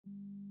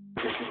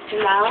This is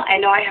Janelle. I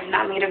know I have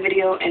not made a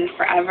video in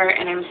forever,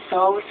 and I'm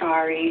so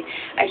sorry.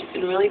 I've just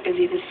been really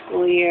busy this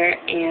school year,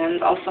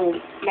 and also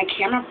my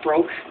camera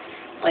broke,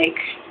 like,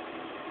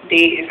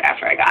 days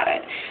after I got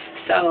it.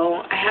 So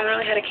I haven't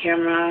really had a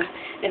camera.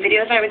 The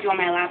videos I would do on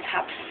my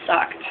laptop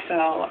sucked,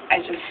 so I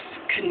just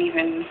couldn't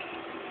even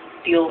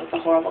deal with the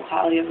horrible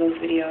quality of those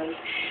videos.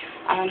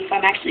 So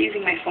I'm actually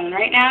using my phone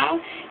right now,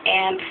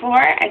 and before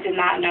I did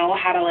not know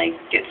how to like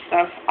get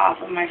stuff off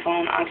of my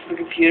phone onto the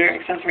computer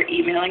except for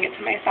emailing it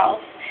to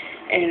myself,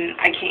 and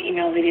I can't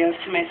email videos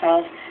to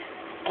myself,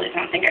 at least I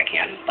don't think I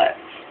can, but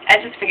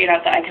I just figured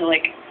out that I could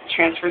like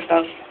transfer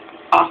stuff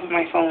off of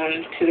my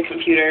phone to the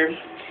computer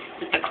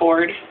with the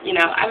cord. You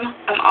know, I'm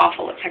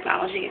awful with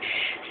technology,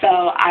 so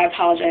I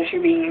apologize for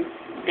being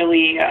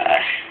really,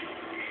 I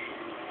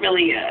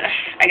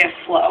guess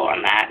slow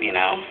on that, you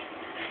know,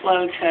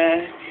 slow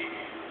to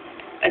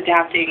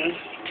adapting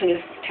to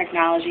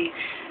technology.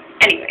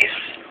 Anyways,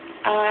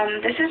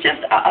 this is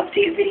just an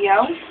update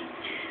video.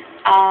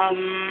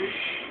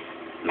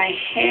 My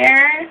hair,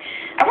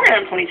 I wear it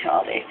in a ponytail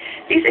all day.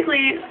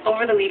 Basically,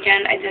 over the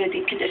weekend, I did a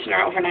deep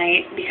conditioner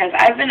overnight because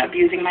I've been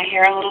abusing my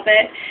hair a little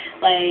bit.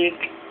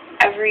 Like,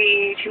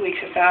 every 2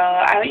 weeks or so,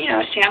 I would, you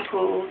know,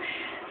 shampoo,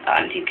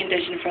 deep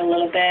condition for a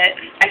little bit.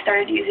 I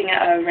started using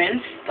a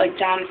rinse, like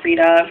John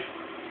Frieda.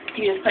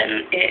 You just put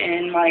it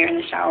in while you're in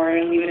the shower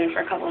and leave it in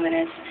for a couple of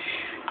minutes.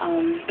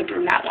 The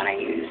brunette one I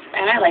use,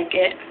 and I like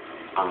it.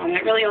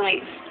 It really only,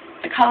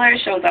 the color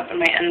shows up in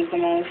my ends the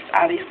most.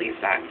 Obviously,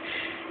 it's not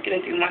going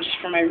to do much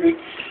for my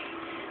roots,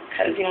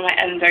 because, you know, my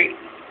ends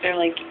they're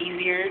like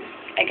easier,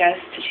 I guess,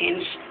 to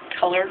change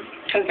color,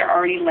 because they're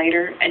already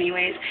lighter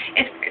anyways.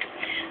 It's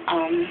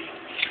weird.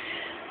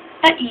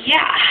 But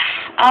yeah,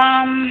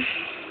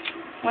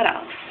 what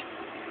else?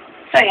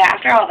 So yeah,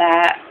 after all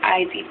that,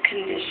 I deep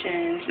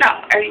conditioned, no,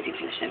 I already deep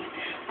conditioned.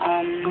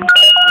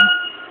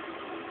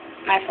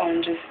 My phone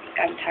just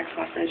got a text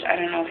message. I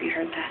don't know if you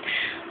heard that.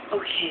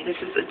 Okay, this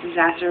is a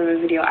disaster of a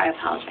video. I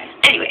apologize.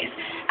 Anyways,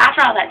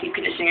 after all that deep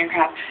conditioning and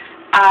crap,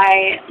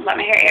 I let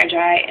my hair air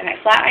dry and I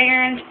flat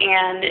ironed,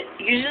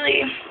 and usually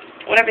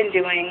what I've been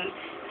doing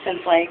since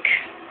like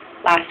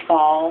last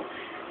fall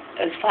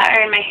is flat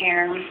iron my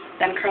hair,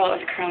 then curl it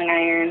with a curling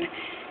iron,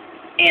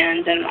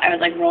 and then I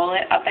would like roll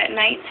it up at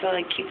night to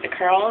like keep the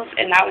curls,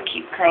 and that would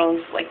keep curls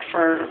like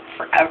for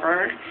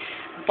forever.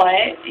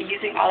 But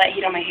using all that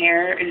heat on my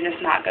hair is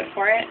just not good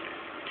for it.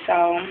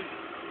 So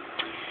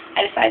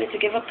I decided to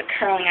give up the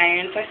curling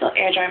iron, so I still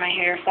air dry my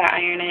hair, flat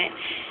iron it,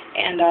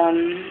 and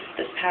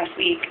this past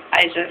week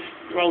I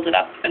just rolled it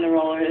up in the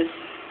rollers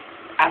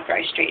after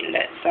I straightened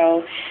it.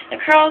 So the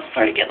curls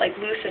sort of get like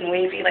loose and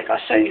wavy. Like, I'll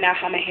show you now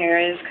how my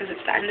hair is, because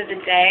it's the end of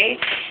the day,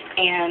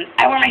 and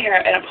I wear my hair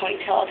in a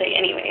ponytail all day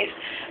anyways.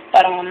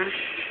 But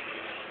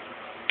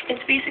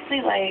it's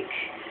basically like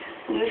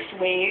loose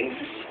waves.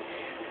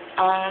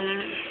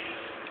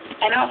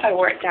 I know if I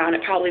wore it down,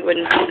 it probably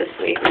wouldn't be this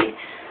wavy.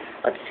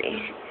 Let's see.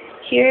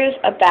 Here's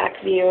a back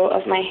view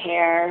of my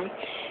hair.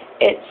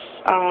 It's,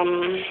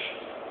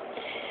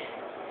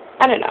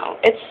 I don't know.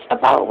 It's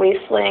about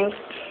waist length.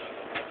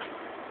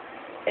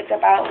 It's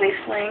about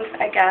waist length,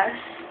 I guess.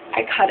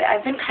 I cut it.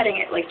 I've been cutting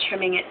it, like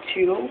trimming it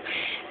too,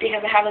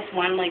 because I have this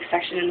one like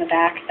section in the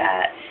back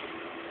that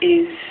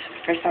is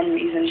for some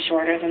reason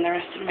shorter than the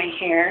rest of my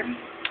hair.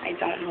 I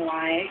don't know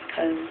why,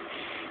 because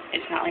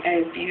it's not like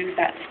I abuse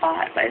that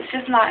spot, but it's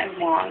just not as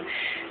long.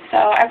 So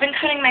I've been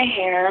cutting my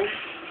hair,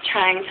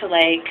 trying to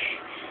like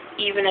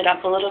even it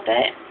up a little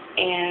bit,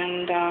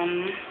 and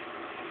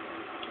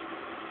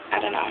I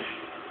don't know.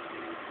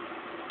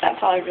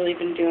 That's all I've really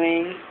been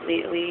doing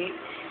lately.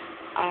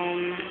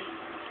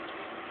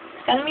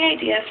 Send me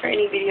ideas for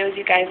any videos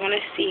you guys want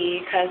to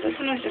see, because this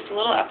one was just a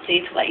little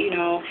update to let you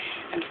know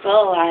I'm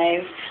still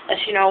alive, let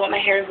you know what my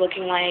hair is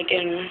looking like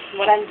and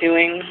what I'm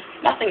doing.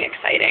 Nothing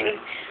exciting.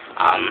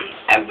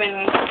 I've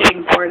been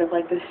getting bored of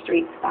like the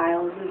straight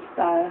styles and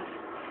stuff,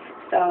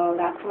 so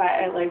that's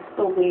why I like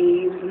the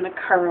waves and the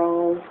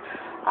curls.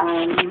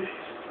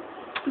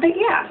 But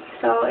yeah,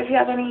 so if you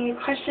have any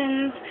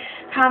questions,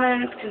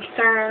 comments,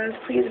 concerns,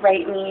 please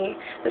write me.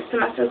 The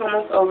semester's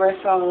almost over,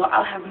 so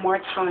I'll have more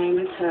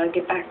time to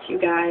get back to you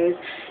guys.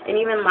 And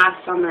even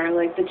last summer,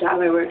 like, the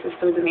job I worked was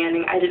so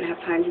demanding, I didn't have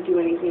time to do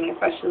anything,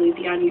 especially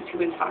be on YouTube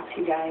and talk to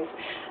you guys.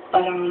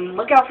 But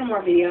look out for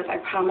more videos.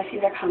 I promise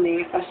you they're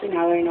coming, especially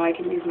now that I know I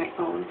can use my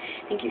phone.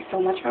 Thank you so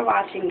much for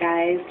watching,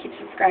 guys. Keep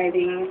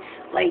subscribing,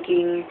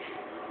 liking,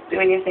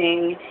 doing your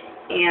thing,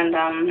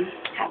 and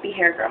happy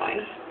hair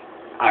growing.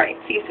 Alright,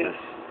 see you soon.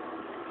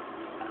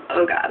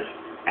 Oh god,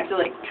 I have to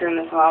like turn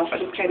this off,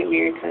 but it's kind of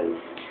weird because,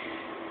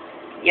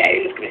 yeah,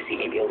 you're just going to see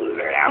me be a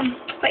loser now.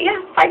 But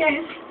yeah, bye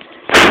guys.